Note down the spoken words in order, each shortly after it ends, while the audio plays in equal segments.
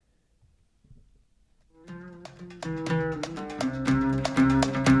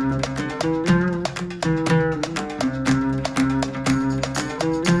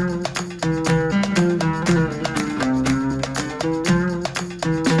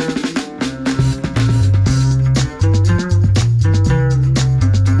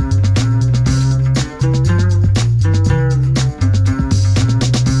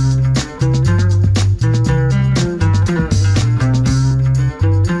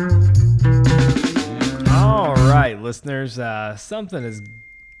listeners. Something is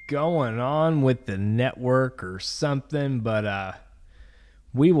going on with the network or something, but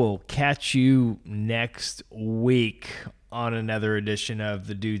we will catch you next week on another edition of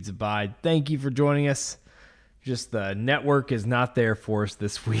The Dudes Abide. Thank you for joining us. Just the network is not there for us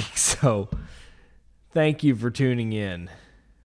this week, so thank you for tuning in.